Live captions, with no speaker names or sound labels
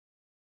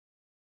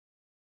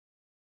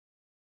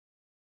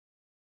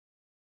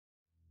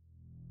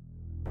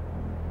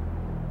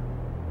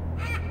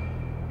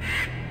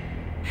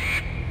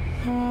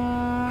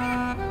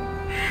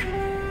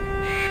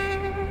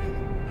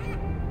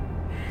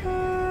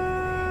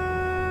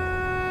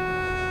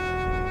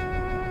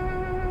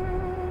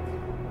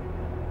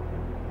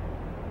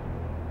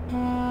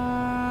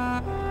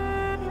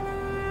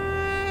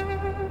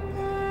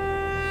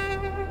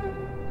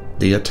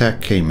The attack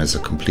came as a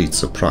complete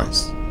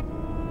surprise.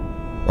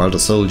 While the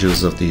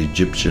soldiers of the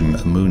Egyptian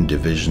Amun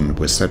division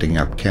were setting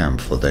up camp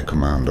for their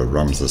commander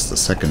Ramses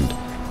II,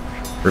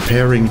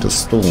 preparing to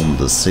storm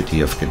the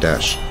city of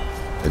Kadesh,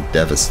 a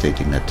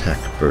devastating attack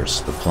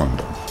burst upon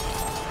them.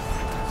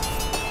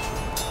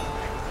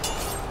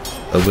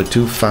 Over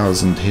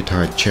 2,000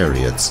 Hittite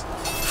chariots,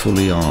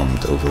 fully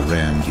armed,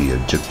 overran the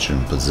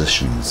Egyptian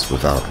positions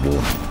without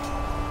warning.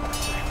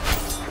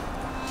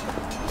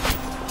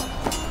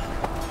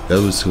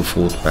 Those who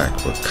fought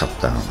back were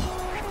cut down.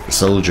 The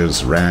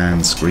soldiers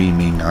ran,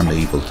 screaming,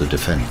 unable to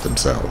defend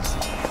themselves.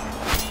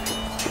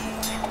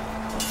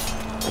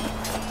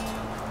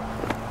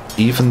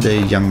 Even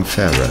their young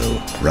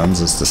pharaoh,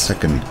 Ramses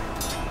II,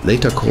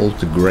 later called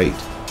the Great,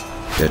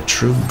 their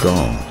true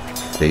god,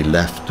 they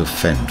left to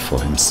fend for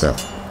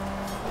himself.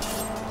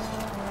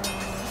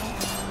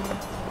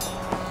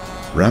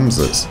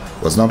 Ramses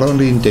was not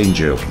only in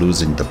danger of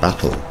losing the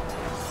battle,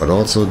 but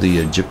also the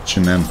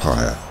Egyptian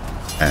Empire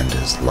and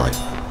his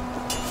life.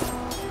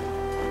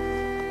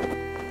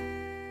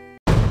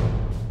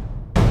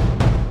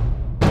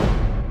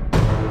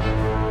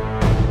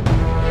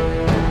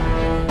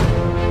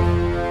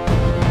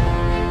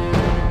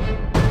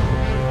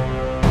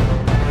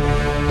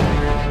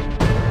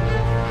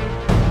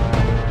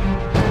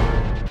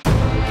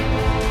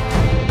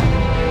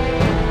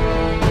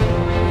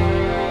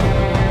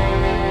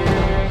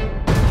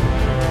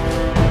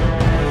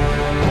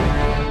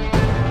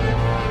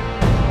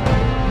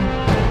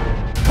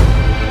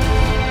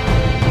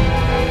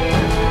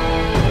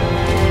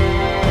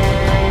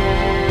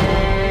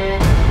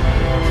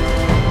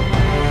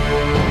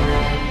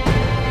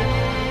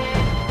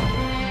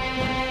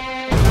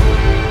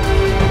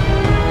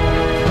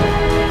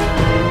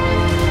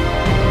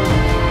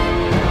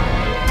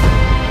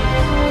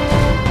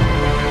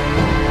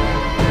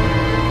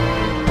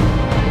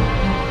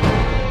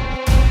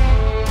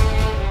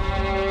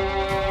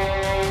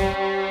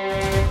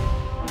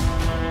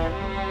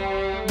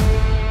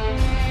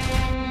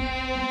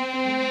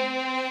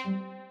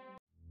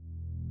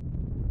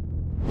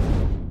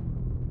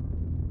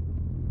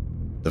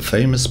 The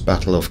famous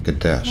Battle of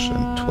Kadesh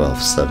in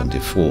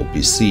 1274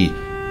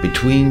 BC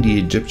between the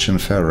Egyptian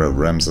pharaoh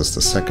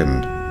Ramses II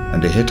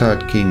and the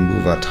Hittite king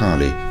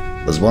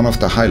Muwatalli was one of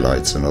the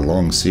highlights in a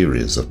long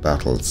series of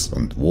battles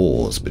and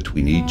wars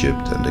between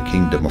Egypt and the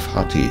kingdom of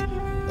Hittite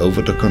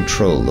over the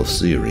control of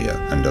Syria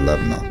and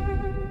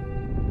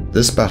Lebanon.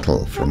 This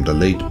battle from the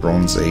late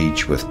Bronze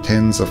Age with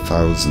tens of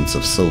thousands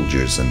of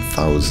soldiers and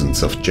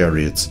thousands of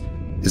chariots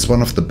is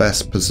one of the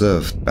best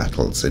preserved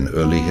battles in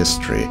early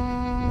history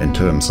in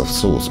terms of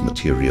source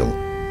material,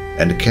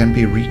 and it can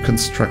be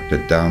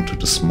reconstructed down to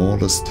the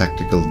smallest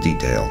tactical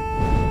detail.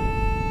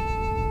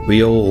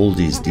 We owe all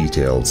these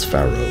details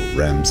Pharaoh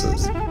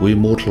Ramses, who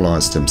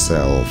immortalized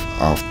himself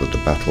after the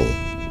battle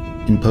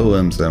in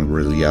poems and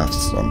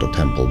reliefs on the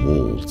temple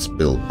walls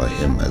built by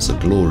him as a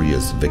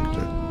glorious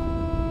victor.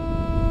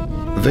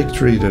 A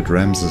victory that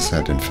Ramses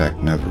had in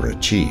fact never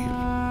achieved.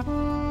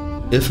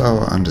 If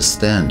our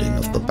understanding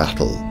of the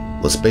battle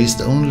was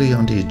based only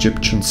on the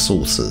Egyptian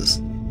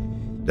sources,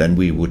 then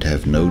we would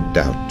have no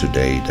doubt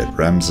today that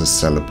Ramses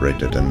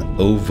celebrated an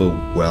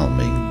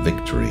overwhelming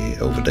victory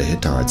over the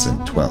Hittites in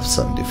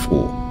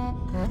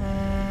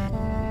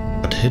 1274.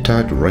 But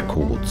Hittite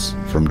records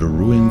from the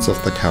ruins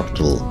of the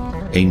capital,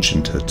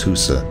 ancient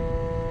Hattusa,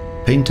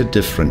 paint a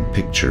different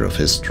picture of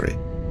history.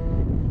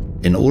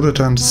 In order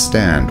to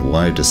understand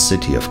why the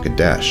city of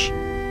Kadesh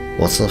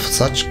was of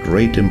such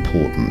great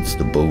importance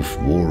to both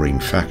warring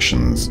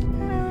factions,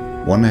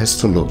 one has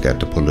to look at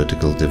the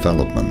political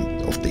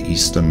development of the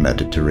Eastern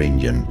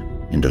Mediterranean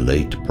in the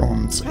late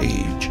Bronze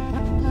Age.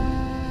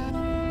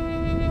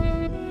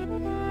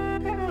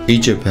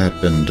 Egypt had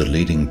been the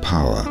leading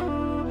power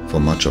for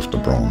much of the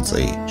Bronze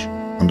Age.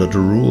 Under the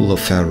rule of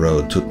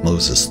Pharaoh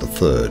Ramesses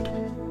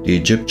III, the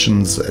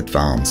Egyptians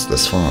advanced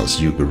as far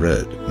as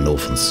Ugarit,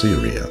 northern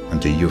Syria,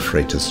 and the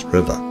Euphrates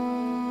River,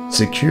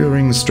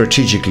 securing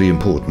strategically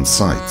important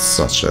sites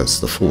such as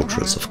the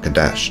fortress of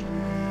Kadesh,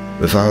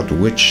 without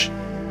which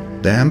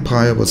the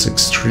empire was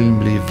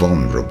extremely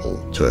vulnerable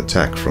to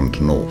attack from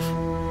the north.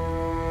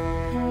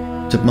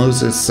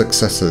 Thutmose's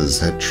successors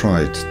had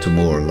tried to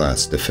more or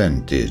less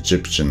defend the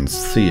Egyptians'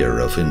 sphere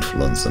of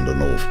influence in the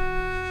north,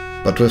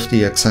 but with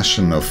the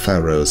accession of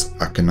pharaohs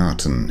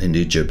Akhenaten in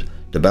Egypt,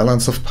 the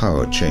balance of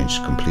power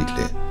changed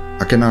completely.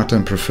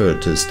 Akhenaten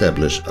preferred to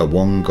establish a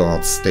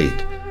one-god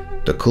state,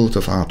 the cult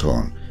of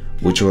Aton,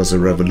 which was a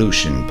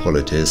revolution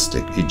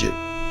polytheistic Egypt,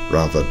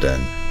 rather than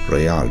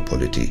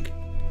realpolitik.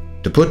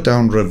 To put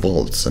down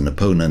revolts and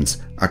opponents,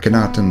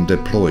 Akhenaten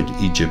deployed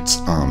Egypt's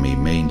army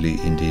mainly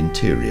in the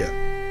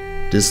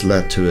interior. This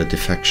led to a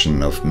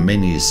defection of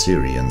many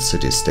Syrian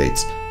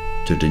city-states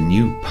to the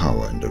new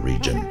power in the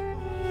region,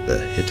 the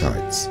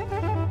Hittites.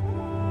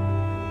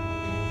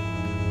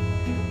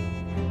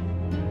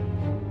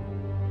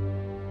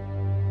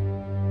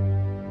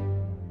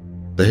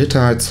 The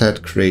Hittites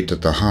had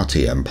created the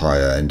Hittite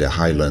Empire in the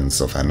highlands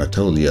of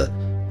Anatolia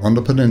on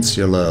the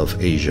peninsula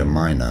of Asia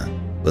Minor,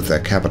 with their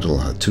capital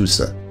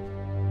Hattusa,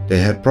 They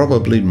had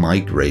probably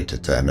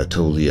migrated to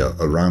Anatolia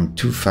around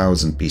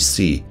 2000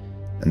 BC,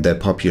 and their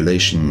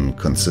population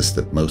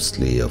consisted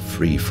mostly of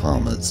free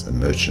farmers and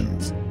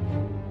merchants.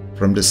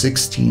 From the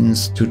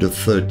 16th to the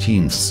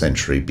 13th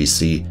century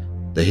BC,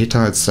 the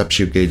Hittites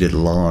subjugated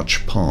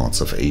large parts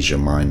of Asia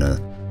Minor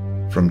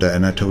from the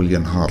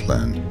Anatolian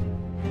heartland,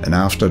 and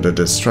after the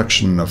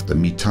destruction of the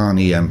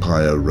Mitanni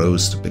Empire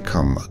rose to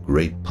become a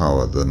great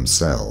power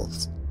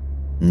themselves.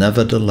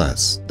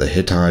 Nevertheless, the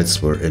Hittites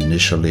were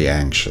initially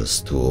anxious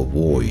to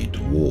avoid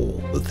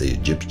war with the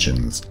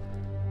Egyptians,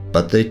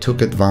 but they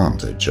took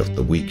advantage of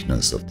the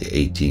weakness of the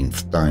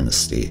 18th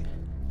dynasty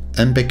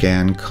and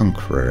began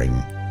conquering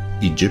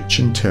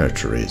Egyptian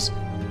territories,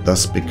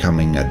 thus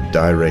becoming a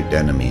direct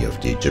enemy of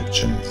the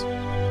Egyptians.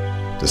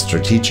 The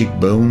strategic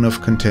bone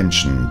of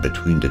contention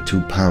between the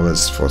two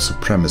powers for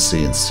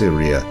supremacy in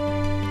Syria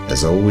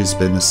has always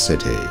been a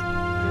city,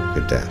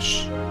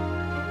 Kadesh.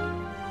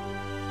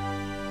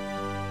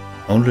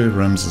 Only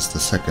Ramses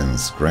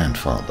II's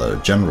grandfather,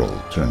 general,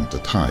 turned the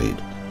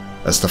tide.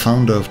 As the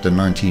founder of the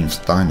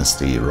 19th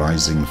dynasty,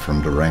 rising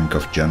from the rank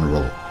of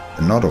general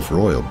and not of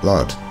royal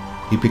blood,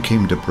 he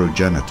became the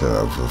progenitor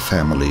of a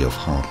family of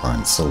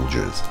hardline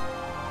soldiers.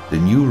 The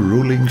new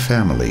ruling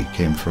family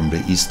came from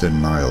the eastern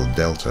Nile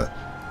Delta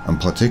and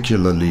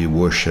particularly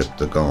worshipped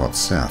the god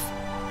Seth,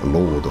 the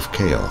lord of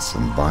chaos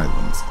and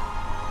violence.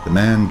 The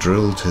man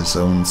drilled his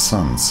own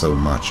son so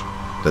much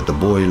that the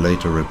boy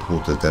later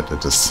reported that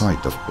at the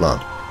sight of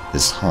blood,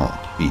 his heart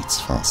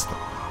beats faster.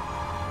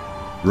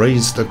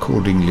 Raised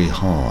accordingly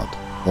hard,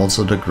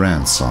 also the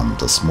grandson,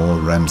 the small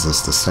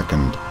Ramses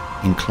II,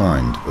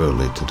 inclined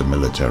early to the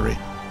military.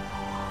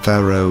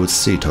 Pharaoh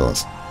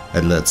Ramesses II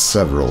had led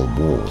several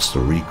wars to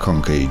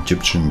reconquer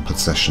Egyptian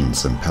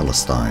possessions in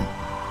Palestine.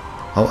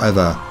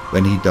 However,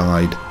 when he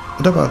died,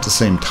 at about the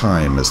same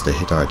time as the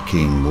Hittite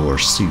king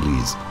Muwatalli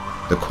II,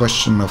 the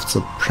question of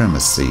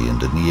supremacy in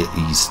the Near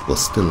East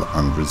was still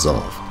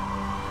unresolved.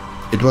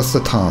 It was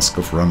the task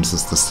of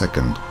Ramses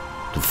II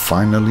to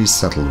finally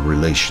settle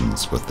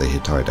relations with the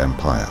Hittite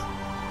Empire.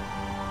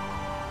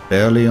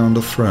 Barely on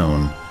the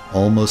throne,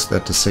 almost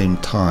at the same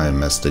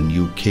time as the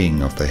new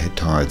king of the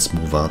Hittites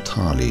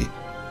Muwatalli,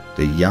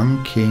 the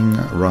young king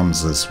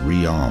Ramses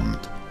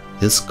rearmed,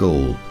 his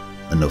goal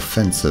an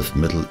offensive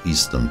Middle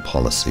Eastern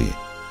policy,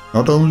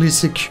 not only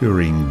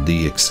securing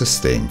the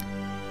existing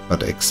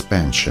but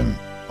expansion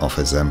of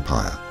his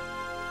empire.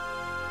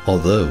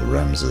 Although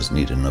Ramses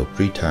needed no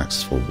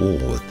pretext for war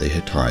with the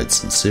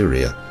Hittites in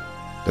Syria,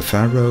 the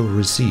pharaoh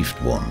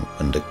received one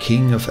when the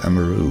king of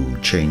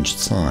Amurru changed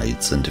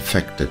sides and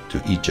defected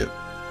to Egypt.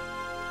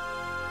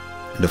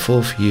 In the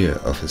 4th year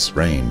of his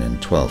reign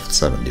in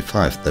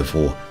 1275,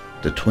 therefore,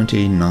 the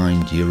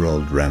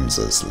 29-year-old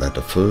Ramses led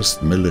the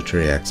first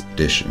military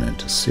expedition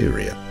into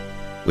Syria,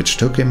 which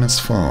took him as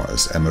far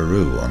as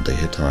Amurru on the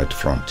Hittite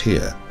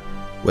frontier,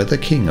 where the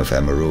king of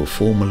Amurru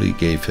formally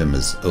gave him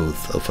his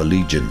oath of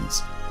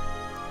allegiance.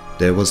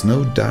 There was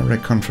no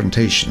direct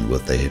confrontation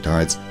with the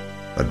Hittites,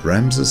 but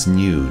Ramses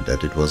knew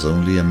that it was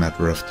only a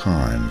matter of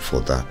time for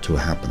that to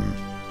happen.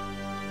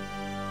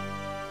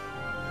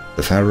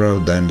 The pharaoh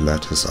then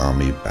led his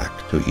army back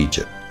to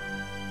Egypt.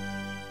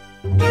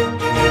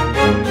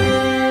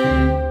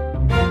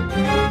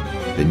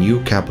 The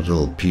new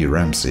capital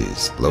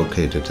Ramses,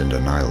 located in the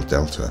Nile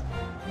Delta,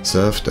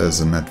 served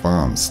as an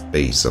advanced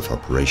base of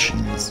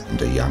operations in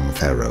the young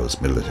pharaoh's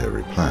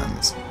military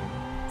plans.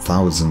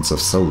 Thousands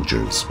of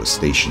soldiers were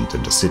stationed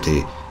in the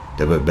city.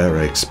 There were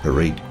barracks,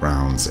 parade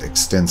grounds,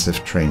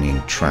 extensive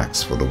training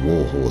tracks for the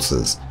war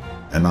horses,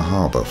 and a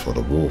harbor for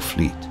the war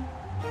fleet.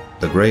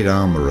 The great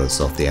armorers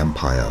of the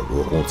empire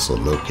were also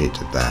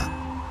located there.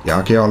 The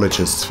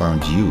archaeologists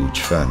found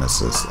huge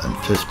furnaces and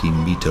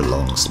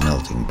 15-meter-long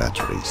smelting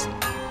batteries.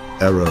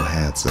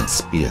 Arrowheads and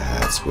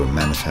spearheads were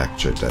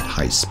manufactured at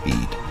high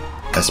speed,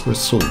 as were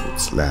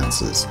swords,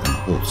 lances, and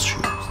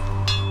horseshoes.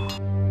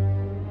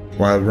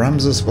 While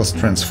Ramses was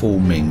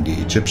transforming the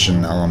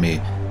Egyptian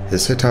army,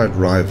 his Hittite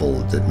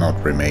rival did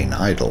not remain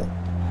idle.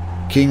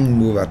 King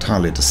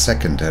Muwatalli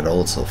II had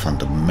also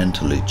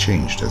fundamentally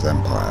changed his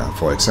empire,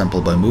 for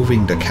example by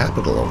moving the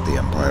capital of the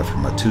empire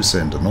from Hattusa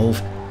in the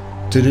north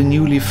to the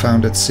newly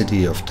founded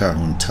city of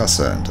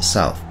Tahuntassa in the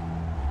south.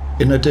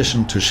 In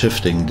addition to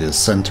shifting the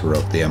center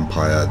of the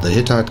empire, the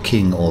Hittite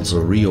king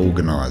also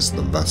reorganized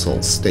the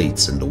vassal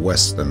states in the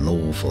west and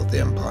north of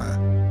the empire.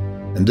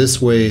 In this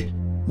way,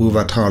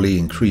 Muwatalli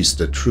increased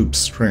the troop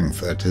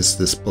strength at his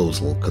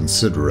disposal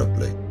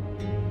considerably.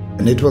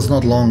 And it was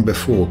not long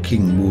before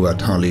King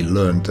Muwatalli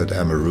learned that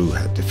Amurru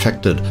had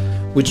defected,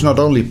 which not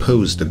only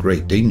posed a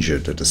great danger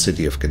to the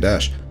city of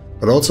Kadesh,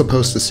 but also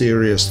posed a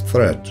serious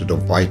threat to the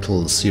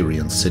vital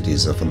Syrian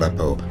cities of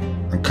Aleppo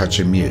and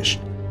Kachemir,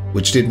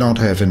 which did not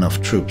have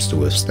enough troops to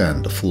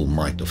withstand the full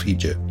might of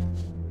Egypt.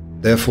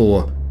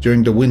 Therefore,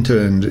 during the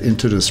winter and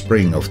into the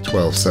spring of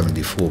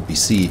 1274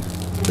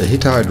 BC, the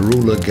Hittite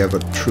ruler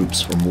gathered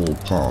troops from all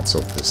parts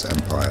of this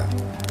empire.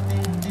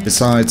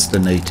 Besides the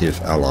native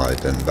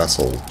allied and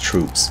vassal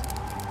troops,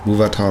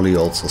 Muwatalli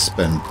also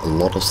spent a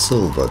lot of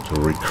silver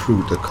to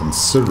recruit a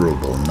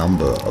considerable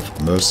number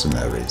of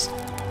mercenaries,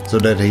 so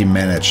that he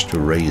managed to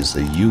raise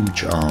a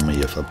huge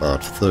army of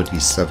about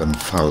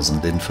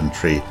 37,000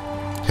 infantry,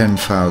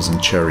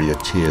 10,000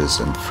 charioteers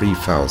and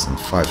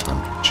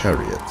 3,500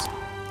 chariots.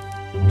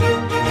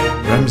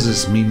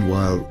 Ramses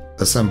meanwhile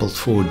assembled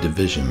 4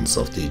 divisions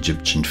of the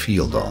Egyptian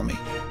field army.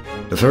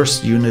 The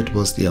first unit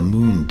was the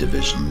Amun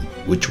division,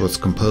 which was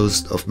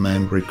composed of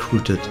men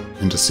recruited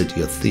in the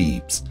city of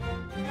Thebes.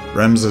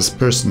 Ramses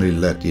personally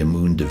led the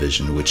Amun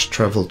division, which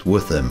traveled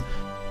with him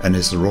and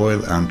his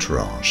royal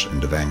entourage in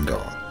the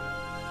vanguard.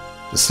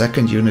 The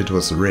second unit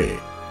was Re,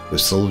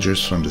 with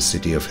soldiers from the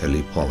city of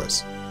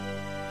Heliopolis.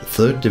 The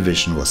third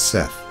division was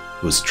Seth,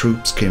 whose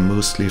troops came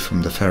mostly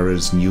from the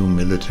pharaoh's new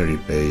military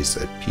base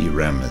at P.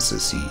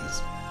 Ramesses II,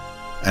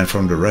 and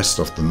from the rest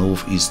of the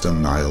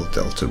northeastern Nile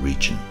Delta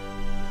region.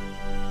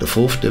 The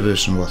fourth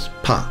division was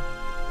Pa,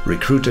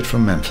 recruited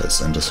from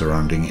Memphis and the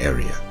surrounding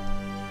area.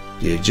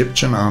 The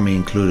Egyptian army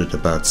included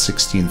about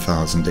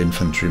 16,000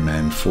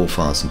 infantrymen,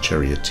 4,000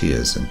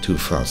 charioteers and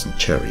 2,000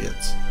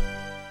 chariots.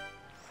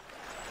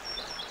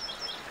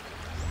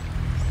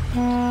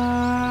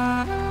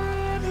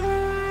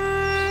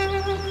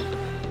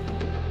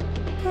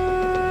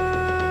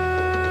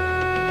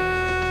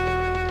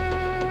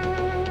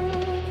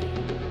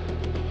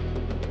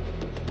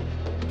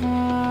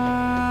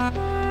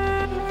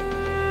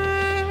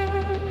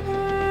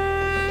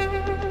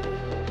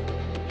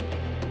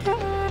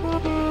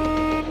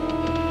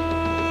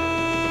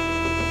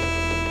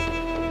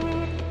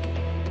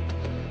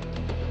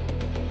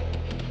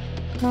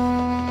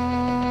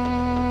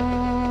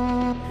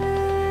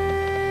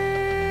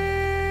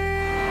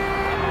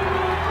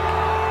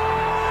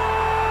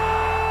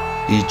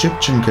 The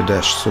Egyptian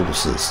Kadesh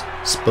sources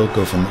spoke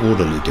of an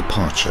orderly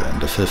departure in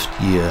the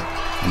 5th year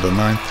on the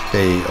 9th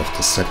day of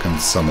the 2nd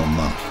summer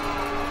month.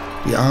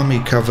 The army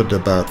covered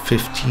about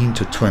 15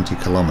 to 20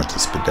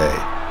 kilometers per day.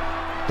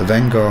 The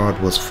vanguard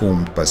was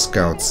formed by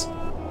scouts.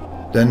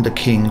 Then the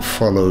king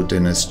followed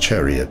in his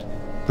chariot,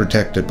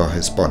 protected by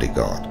his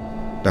bodyguard.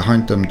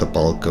 Behind them the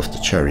bulk of the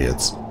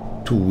chariots,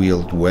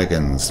 2-wheeled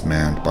wagons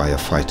manned by a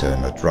fighter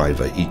and a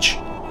driver each,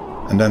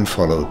 and then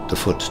followed the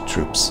foot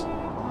troops.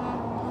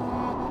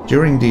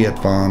 During the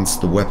advance,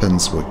 the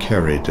weapons were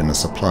carried in a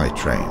supply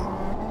train.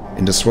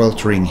 In the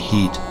sweltering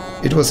heat,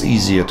 it was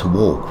easier to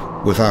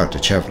walk without a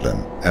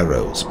javelin,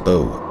 arrows,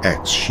 bow,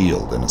 axe,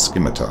 shield and a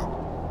scimitar.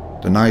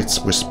 The nights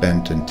were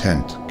spent in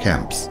tent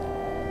camps,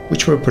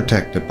 which were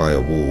protected by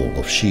a wall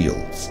of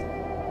shields.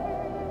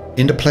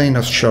 In the plain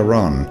of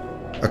Sharon,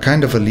 a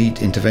kind of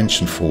elite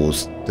intervention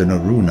force, the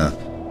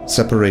Naruna,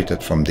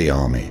 separated from the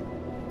army.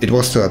 It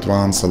was to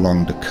advance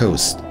along the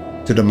coast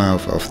to the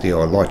mouth of the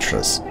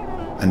Olytras,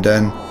 and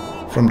then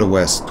from the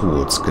west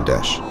towards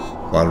Kadesh,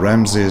 while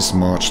Ramses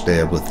marched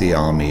there with the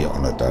army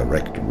on a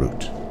direct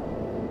route.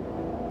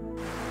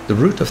 The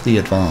route of the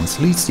advance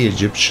leads the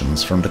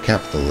Egyptians from the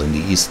capital in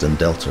the eastern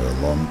delta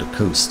along the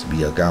coast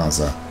via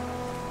Gaza,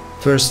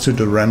 first to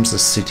the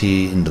Ramses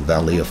city in the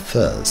valley of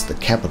Fez, the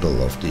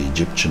capital of the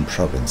Egyptian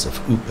province of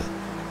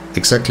Upe.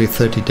 Exactly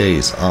 30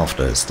 days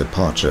after his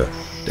departure,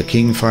 the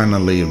king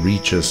finally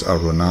reaches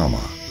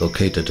Arunama,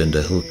 located in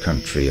the hill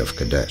country of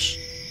Kadesh.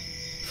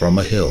 From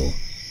a hill,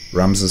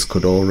 Ramses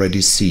could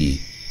already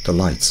see the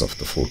lights of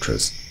the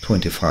fortress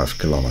 25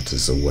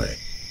 kilometers away.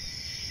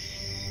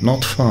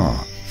 Not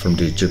far from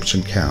the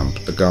Egyptian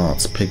camp, the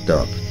guards picked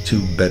up 2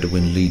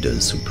 Bedouin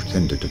leaders who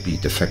pretended to be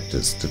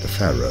defectors to the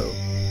pharaoh.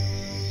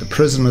 The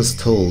prisoners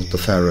told the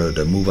pharaoh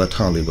that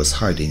Muwatalli was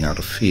hiding out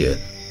of fear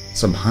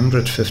some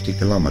 150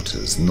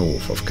 kilometers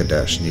north of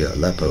Kadesh near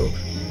Aleppo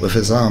with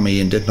his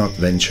army and did not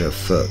venture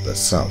further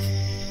south.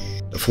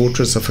 The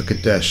fortress of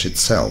Kadesh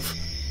itself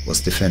was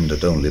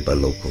defended only by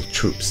local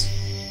troops.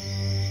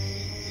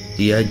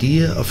 The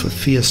idea of a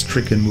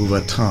fear-stricken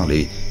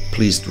Muwatalli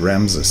pleased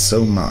Ramses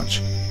so much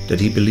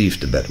that he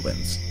believed the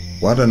Bedouins.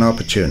 What an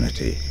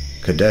opportunity!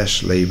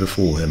 Kadesh lay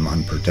before him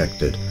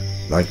unprotected,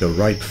 like a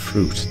ripe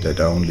fruit that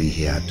only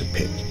he had to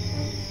pick.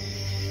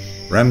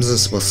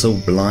 Ramses was so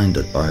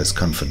blinded by his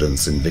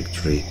confidence in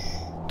victory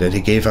that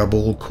he gave up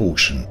all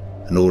caution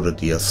and ordered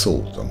the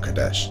assault on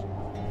Kadesh.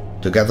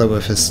 Together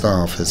with his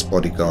staff, his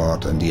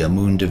bodyguard and the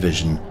Amun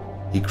division,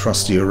 he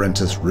crossed the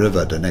Orontes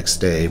River the next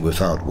day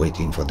without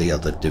waiting for the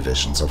other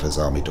divisions of his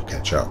army to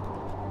catch up,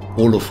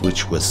 all of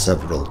which were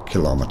several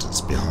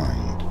kilometers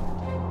behind.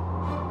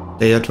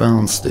 They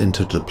advanced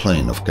into the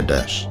plain of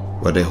Kadesh,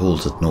 where they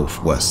halted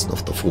northwest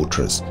of the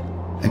fortress,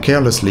 and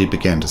carelessly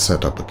began to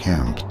set up a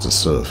camp to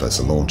serve as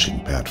a launching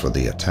pad for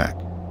the attack.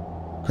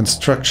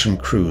 Construction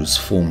crews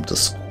formed a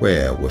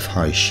square with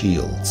high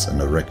shields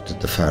and erected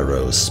the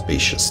pharaoh's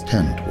spacious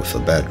tent with a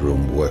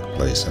bedroom,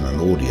 workplace and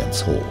an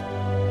audience hall.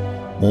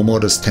 More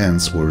modest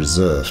tents were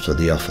reserved for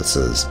the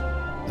officers,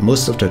 and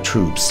most of their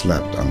troops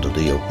slept under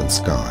the open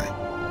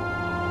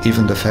sky.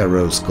 Even the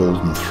pharaoh's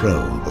golden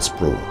throne was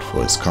brought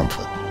for his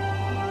comfort.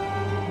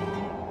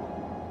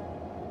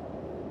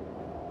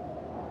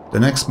 The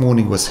next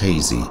morning was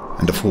hazy,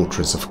 and the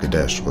fortress of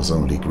Kadesh was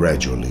only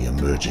gradually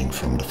emerging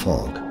from the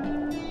fog.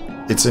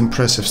 Its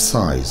impressive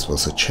size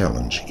was a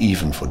challenge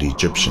even for the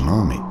Egyptian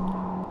army.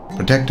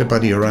 Protected by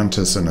the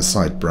Orontes and a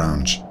side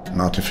branch,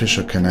 an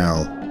artificial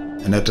canal,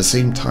 and at the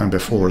same time by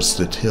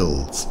forested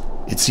hills,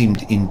 it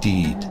seemed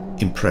indeed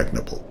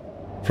impregnable.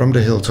 From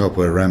the hilltop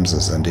where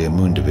Ramses and the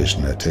Amun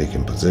division had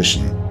taken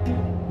position,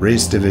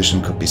 Re's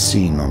division could be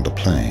seen on the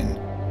plain,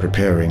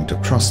 preparing to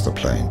cross the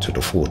plain to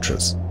the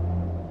fortress.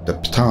 The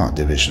Ptah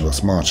division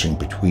was marching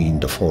between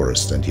the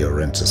forest and the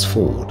Orontes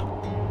ford,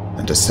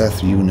 and the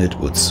Seth unit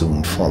would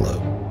soon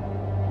follow.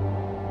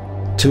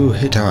 2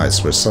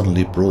 Hittites were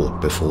suddenly brought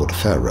before the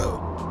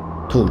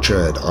pharaoh.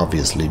 Torture had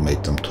obviously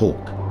made them talk.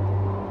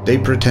 They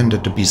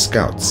pretended to be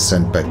scouts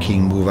sent by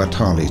King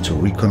Muwatalli to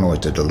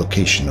reconnoiter the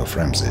location of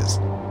Ramses.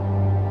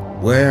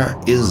 "Where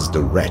is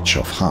the wretch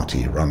of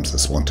Hati?"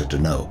 Ramses wanted to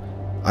know.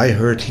 "I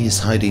heard he's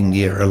hiding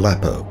near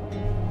Aleppo."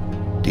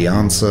 The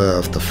answer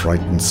of the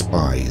frightened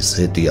spies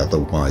hit the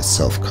otherwise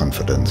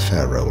self-confident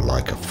pharaoh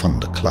like a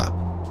thunderclap.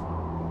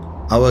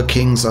 "Our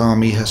king's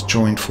army has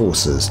joined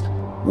forces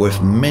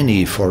with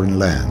many foreign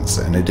lands,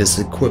 and it is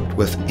equipped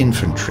with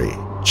infantry,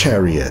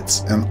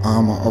 chariots, and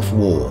armor of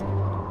war,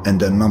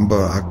 and their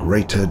number are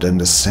greater than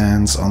the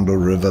sands on the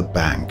river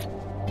bank.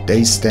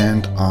 They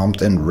stand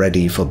armed and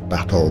ready for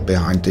battle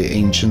behind the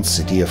ancient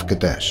city of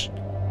Kadesh."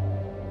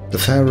 The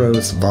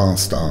pharaoh's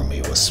vast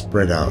army was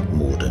spread out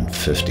more than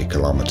 50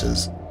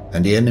 kilometers,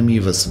 and the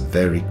enemy was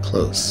very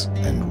close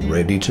and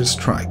ready to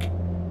strike.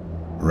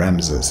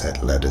 Ramses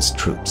had led his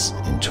troops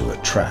into a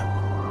trap.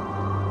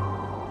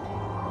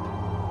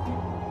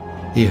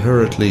 He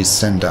hurriedly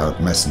sent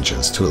out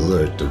messengers to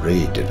alert the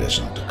Re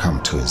division to come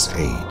to his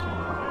aid.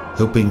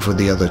 Hoping for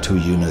the other 2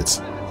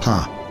 units,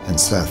 Pa and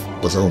Seth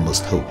was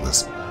almost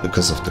hopeless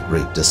because of the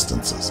great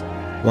distances.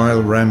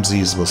 While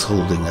Ramses was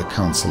holding a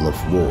council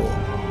of war,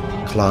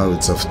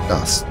 clouds of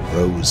dust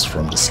rose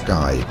from the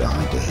sky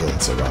behind the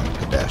hills around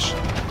Kadesh.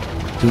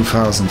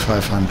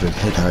 2,500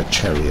 Hittite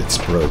chariots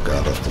broke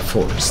out of the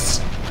forests,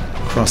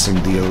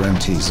 crossing the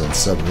Orontes on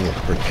several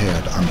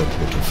prepared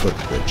underwater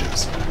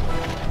footbridges.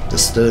 The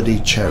sturdy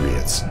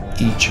chariots,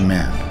 each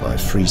manned by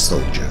 3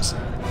 soldiers,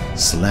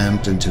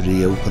 slammed into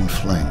the open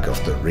flank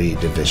of the Re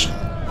division,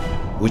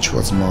 which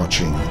was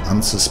marching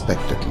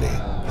unsuspectedly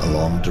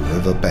along the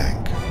river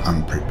bank,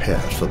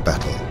 unprepared for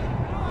battle.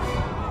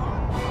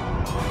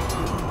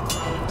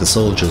 The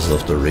soldiers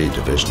of the Re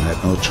division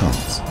had no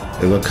chance.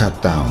 They were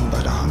cut down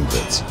by the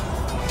hundreds.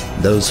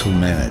 Those who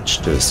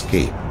managed to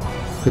escape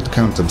could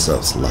count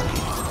themselves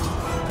lucky.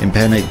 In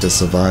panic, the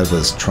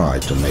survivors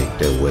tried to make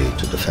their way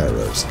to the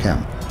pharaoh's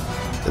camp,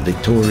 the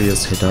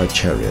victorious Hittite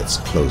chariots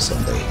close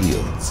on their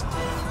heels.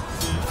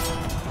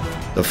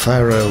 The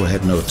pharaoh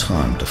had no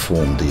time to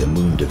form the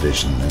Amun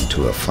division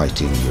into a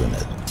fighting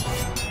unit.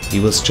 He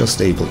was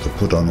just able to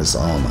put on his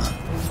armor,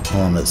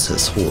 harness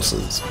his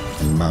horses,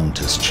 and mount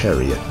his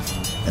chariot,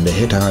 and the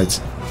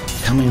Hittites,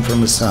 coming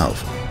from the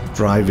south,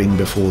 driving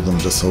before them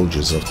the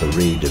soldiers of the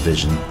Re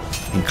division,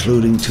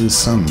 including 2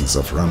 sons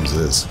of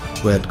Ramses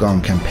who had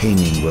gone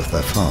campaigning with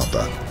their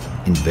father,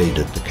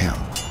 invaded the camp.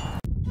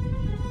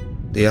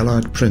 The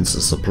allied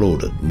princes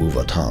applauded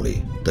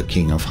Muwatalli, the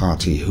king of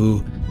Hati,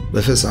 who,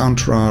 with his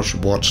entourage,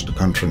 watched the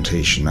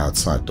confrontation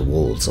outside the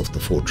walls of the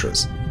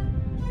fortress.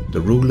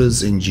 The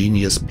ruler's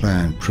ingenious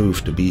plan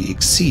proved to be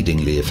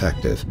exceedingly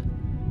effective.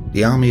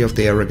 The army of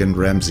the arrogant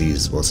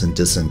Ramses was in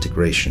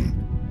disintegration,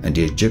 and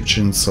the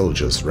Egyptian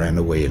soldiers ran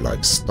away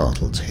like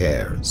startled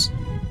hares.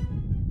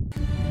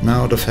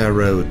 Now the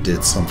pharaoh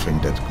did something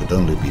that could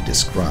only be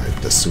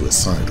described as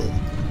suicidal.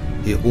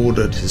 He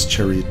ordered his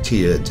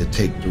charioteer to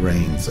take the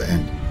reins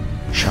and,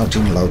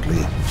 shouting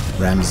loudly,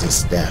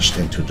 Ramses dashed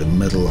into the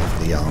middle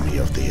of the army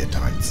of the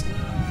Hittites.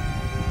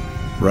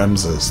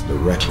 Ramses, the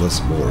reckless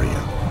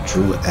warrior,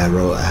 drew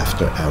arrow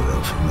after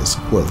arrow from his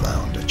quiver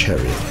on the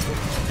chariot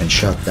and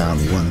shot down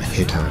one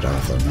Hittite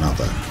after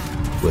another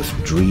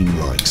with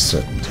dreamlike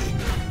certainty.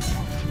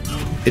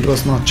 It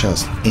was not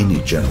just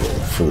any general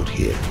fought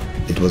here.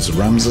 It was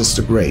Ramses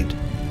the Great,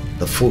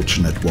 the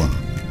fortunate one,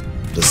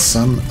 the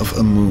son of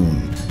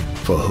Amun,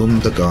 for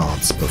whom the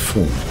gods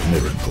performed a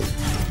miracle.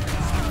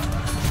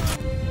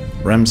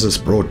 Ramses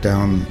brought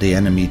down the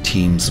enemy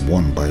teams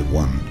one by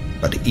one,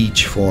 but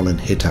each fallen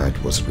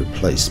Hittite was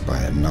replaced by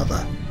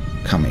another,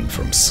 coming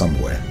from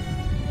somewhere.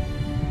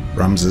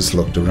 Ramses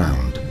looked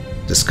around,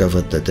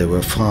 discovered that there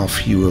were far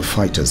fewer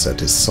fighters at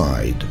his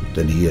side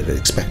than he had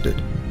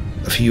expected.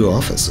 A few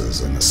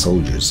officers and the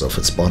soldiers of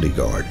his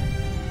bodyguard,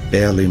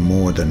 barely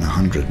more than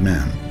 100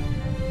 men.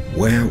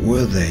 Where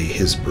were they,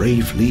 his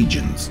brave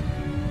legions?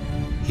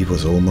 He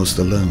was almost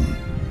alone.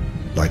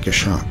 Like a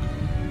shock,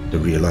 the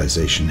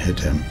realization hit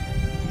him.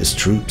 His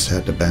troops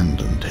had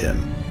abandoned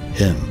him,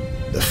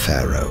 the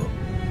pharaoh.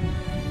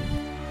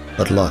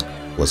 But luck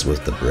was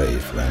with the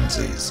brave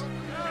Ramses.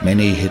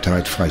 Many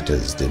Hittite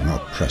fighters did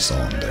not press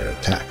on their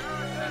attack.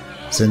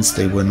 Since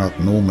they were not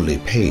normally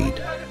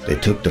paid, they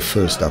took the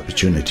first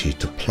opportunity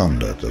to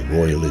plunder the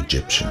royal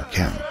Egyptian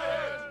camp.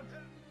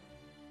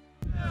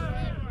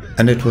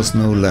 And it was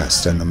no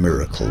less than a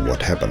miracle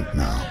what happened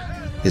now.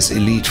 His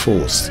elite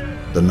force,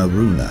 the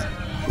Naruna,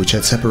 which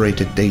had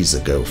separated days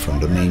ago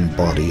from the main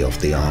body of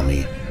the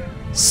army,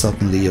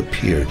 suddenly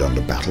appeared on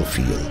the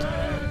battlefield,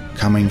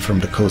 coming from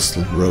the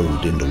coastal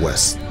road in the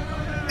west,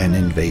 and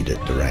invaded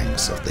the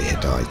ranks of the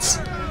Hittites.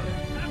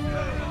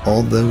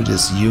 Although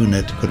this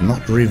unit could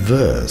not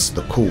reverse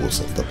the course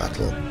of the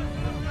battle,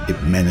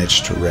 it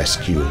managed to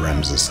rescue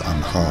Ramses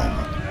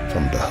unharmed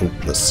from the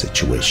hopeless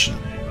situation.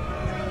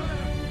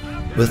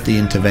 With the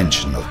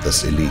intervention of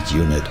this elite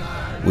unit,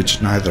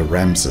 which neither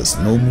Ramses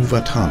nor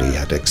Muwatalli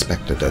had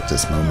expected at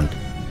this moment,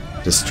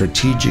 the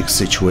strategic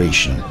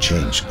situation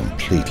changed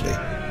completely.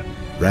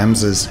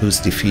 Ramses, whose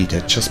defeat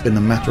had just been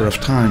a matter of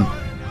time,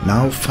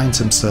 now finds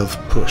himself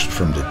pushed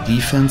from the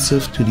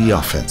defensive to the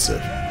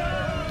offensive.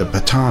 The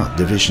Patah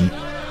division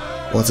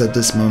was at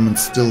this moment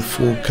still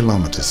 4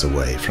 kilometers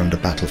away from the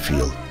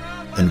battlefield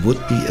and would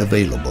be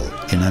available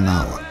in an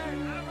hour.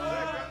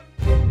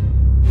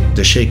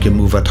 The Sheikh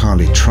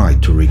Muwatalli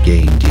tried to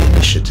regain the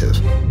initiative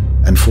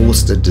and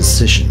forced a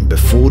decision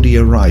before the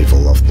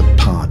arrival of the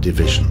Patah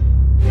division.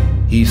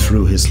 He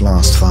threw his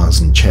last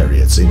 1,000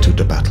 chariots into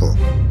the battle,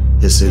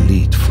 his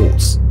elite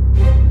force.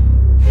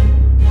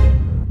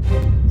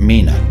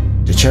 Mina,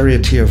 the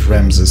charioteer of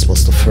Ramses,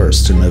 was the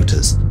first to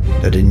notice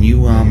that a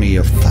new army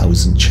of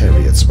 1,000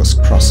 chariots was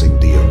crossing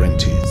the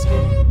Orontes.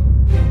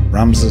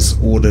 Ramses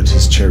ordered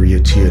his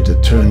charioteer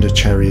to turn the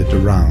chariot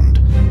around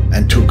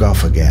and took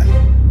off again,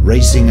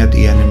 racing at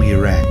the enemy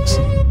ranks,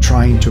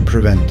 trying to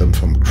prevent them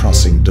from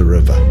crossing the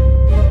river.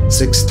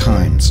 6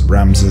 times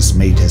Ramses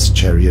made his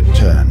chariot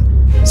turn.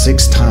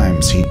 6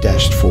 times he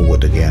dashed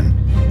forward again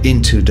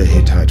into the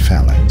Hittite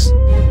phalanx.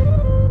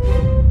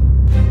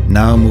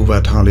 Now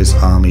Muwatalli's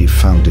army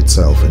found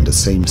itself in the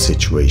same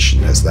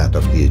situation as that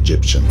of the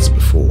Egyptians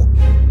before.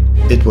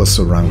 It was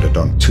surrounded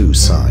on 2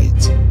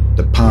 sides.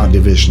 The Patah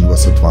division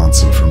was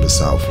advancing from the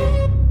south,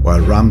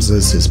 while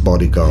Ramses, his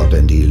bodyguard,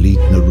 and the elite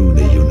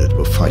Naruna unit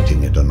were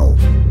fighting in the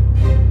north.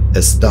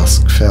 As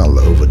dusk fell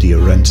over the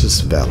Orontes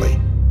valley,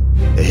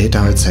 the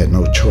Hittites had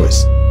no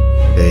choice.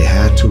 They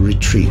had to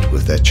retreat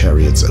with their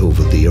chariots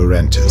over the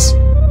Orontes,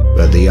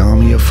 where the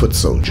army of foot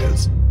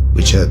soldiers,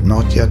 which had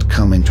not yet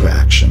come into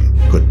action,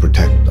 could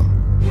protect them.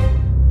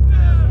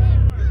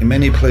 In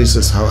many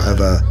places,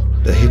 however,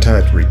 the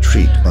Hittite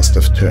retreat must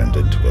have turned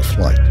into a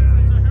flight,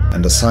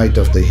 and the sight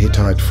of the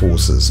Hittite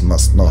forces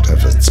must not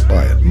have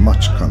inspired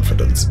much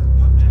confidence,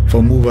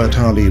 for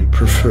Muwatalli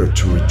preferred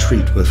to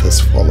retreat with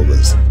his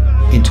followers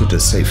into the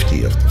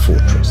safety of the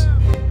fortress.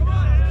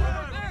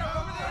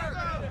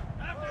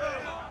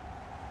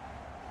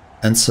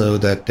 And so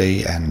that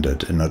day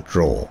ended in a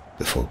draw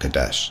before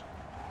Kadesh,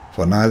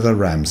 for neither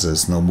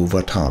Ramses nor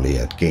Muwatalli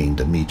had gained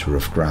a meter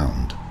of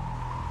ground.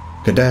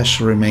 Kadesh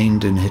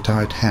remained in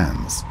Hittite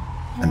hands,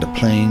 and the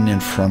plain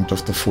in front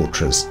of the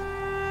fortress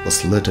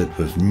was littered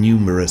with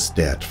numerous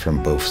dead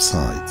from both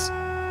sides.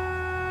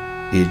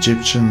 The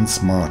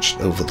Egyptians marched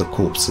over the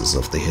corpses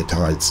of the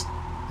Hittites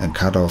and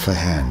cut off a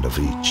hand of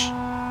each.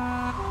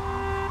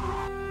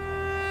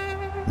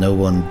 No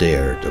one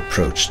dared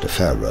approach the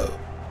pharaoh.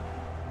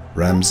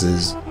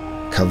 Ramses,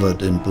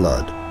 covered in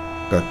blood,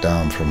 got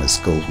down from his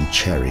golden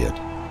chariot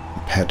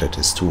and patted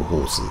his 2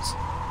 horses.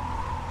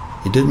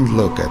 He didn't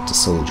look at the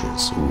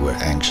soldiers who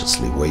were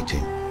anxiously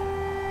waiting.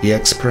 He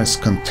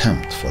expressed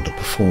contempt for the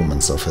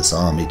performance of his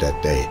army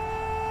that day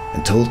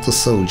and told the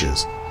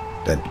soldiers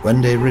that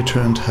when they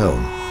returned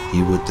home,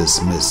 he would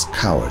dismiss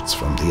cowards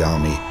from the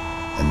army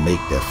and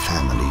make their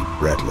family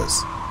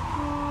breadless.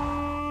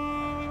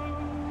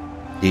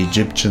 The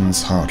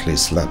Egyptians hardly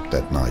slept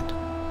that night,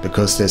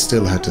 because they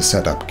still had to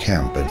set up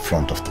camp in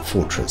front of the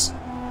fortress,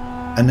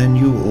 and a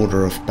new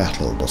order of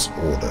battle was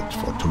ordered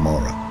for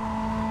tomorrow.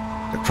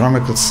 The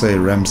chronicles say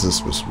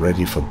Ramses was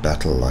ready for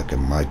battle like a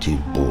mighty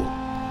bull.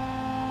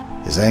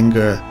 His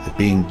anger at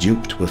being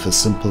duped with a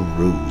simple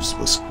ruse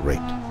was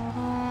great.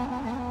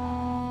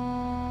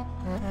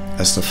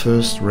 As the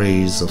first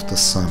rays of the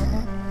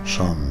sun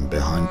shone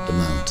behind the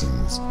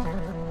mountains,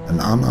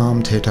 an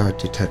unarmed Hittite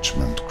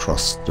detachment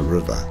crossed the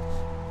river,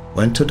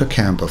 went to the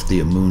camp of the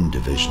Amun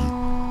division,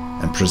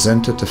 and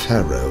presented the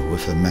pharaoh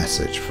with a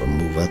message from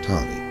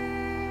Muwatalli.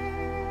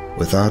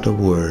 Without a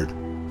word,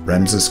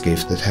 Ramses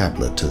gave the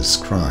tablet to his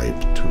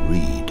scribe to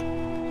read.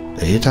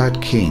 The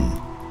Hittite king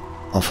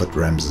offered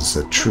Ramses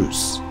a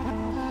truce.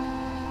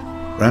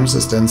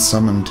 Ramses then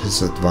summoned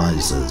his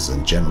advisors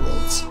and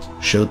generals,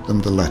 showed them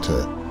the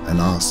letter, and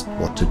asked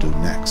what to do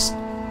next.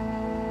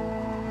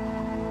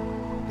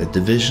 The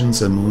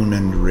divisions Amun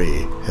and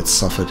Re had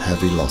suffered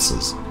heavy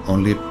losses.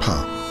 Only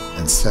Pa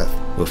and Seth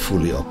were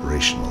fully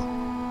operational.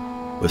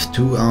 With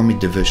 2 army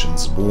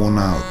divisions worn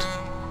out,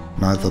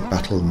 neither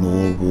battle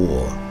nor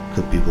war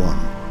could be won,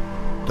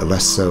 the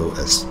less so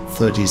as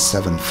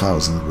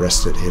 37,000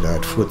 rested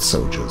Hittite foot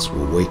soldiers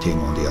were waiting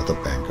on the other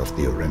bank of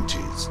the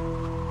Orontes.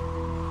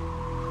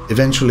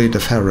 Eventually the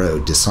pharaoh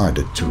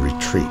decided to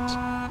retreat.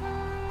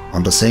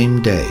 On the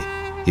same day,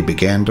 he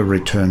began the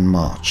return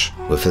march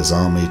with his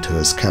army to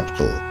his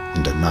capital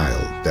in the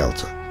Nile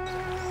Delta.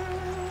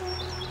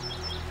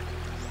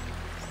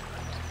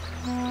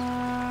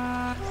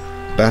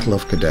 Battle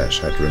of Kadesh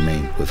had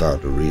remained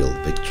without a real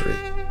victory.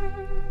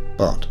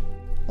 But,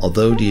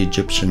 although the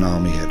Egyptian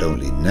army had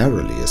only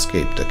narrowly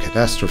escaped a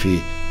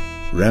catastrophe,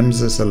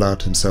 Ramses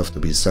allowed himself to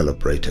be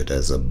celebrated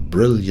as a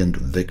brilliant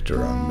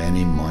victor on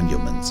many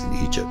monuments in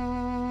Egypt.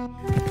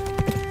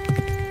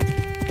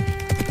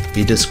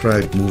 He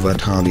described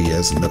Muwatalli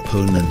as an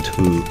opponent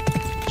who,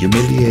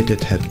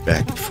 humiliated, had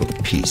begged for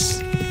peace.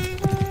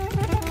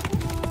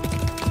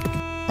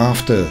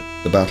 After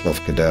the Battle of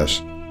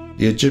Kadesh,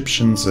 the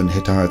Egyptians and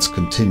Hittites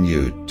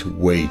continued to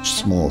wage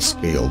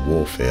small-scale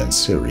warfare in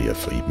Syria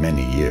for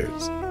many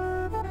years.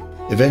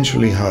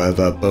 Eventually,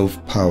 however,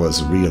 both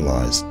powers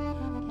realized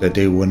that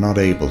they were not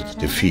able to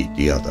defeat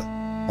the other.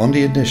 On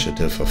the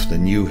initiative of the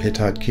new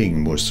Hittite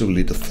king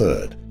Muwatalli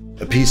III,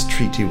 a peace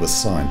treaty was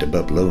signed in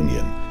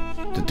Babylonian,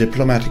 the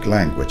diplomatic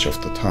language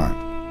of the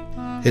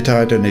time.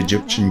 Hittite and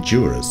Egyptian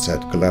jurists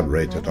had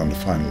collaborated on the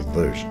final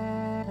version.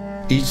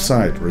 Each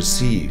side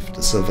received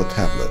a silver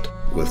tablet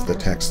with the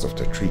text of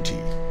the treaty.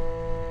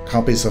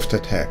 Copies of the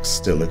text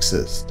still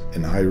exist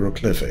in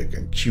hieroglyphic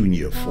and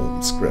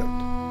cuneiform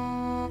script.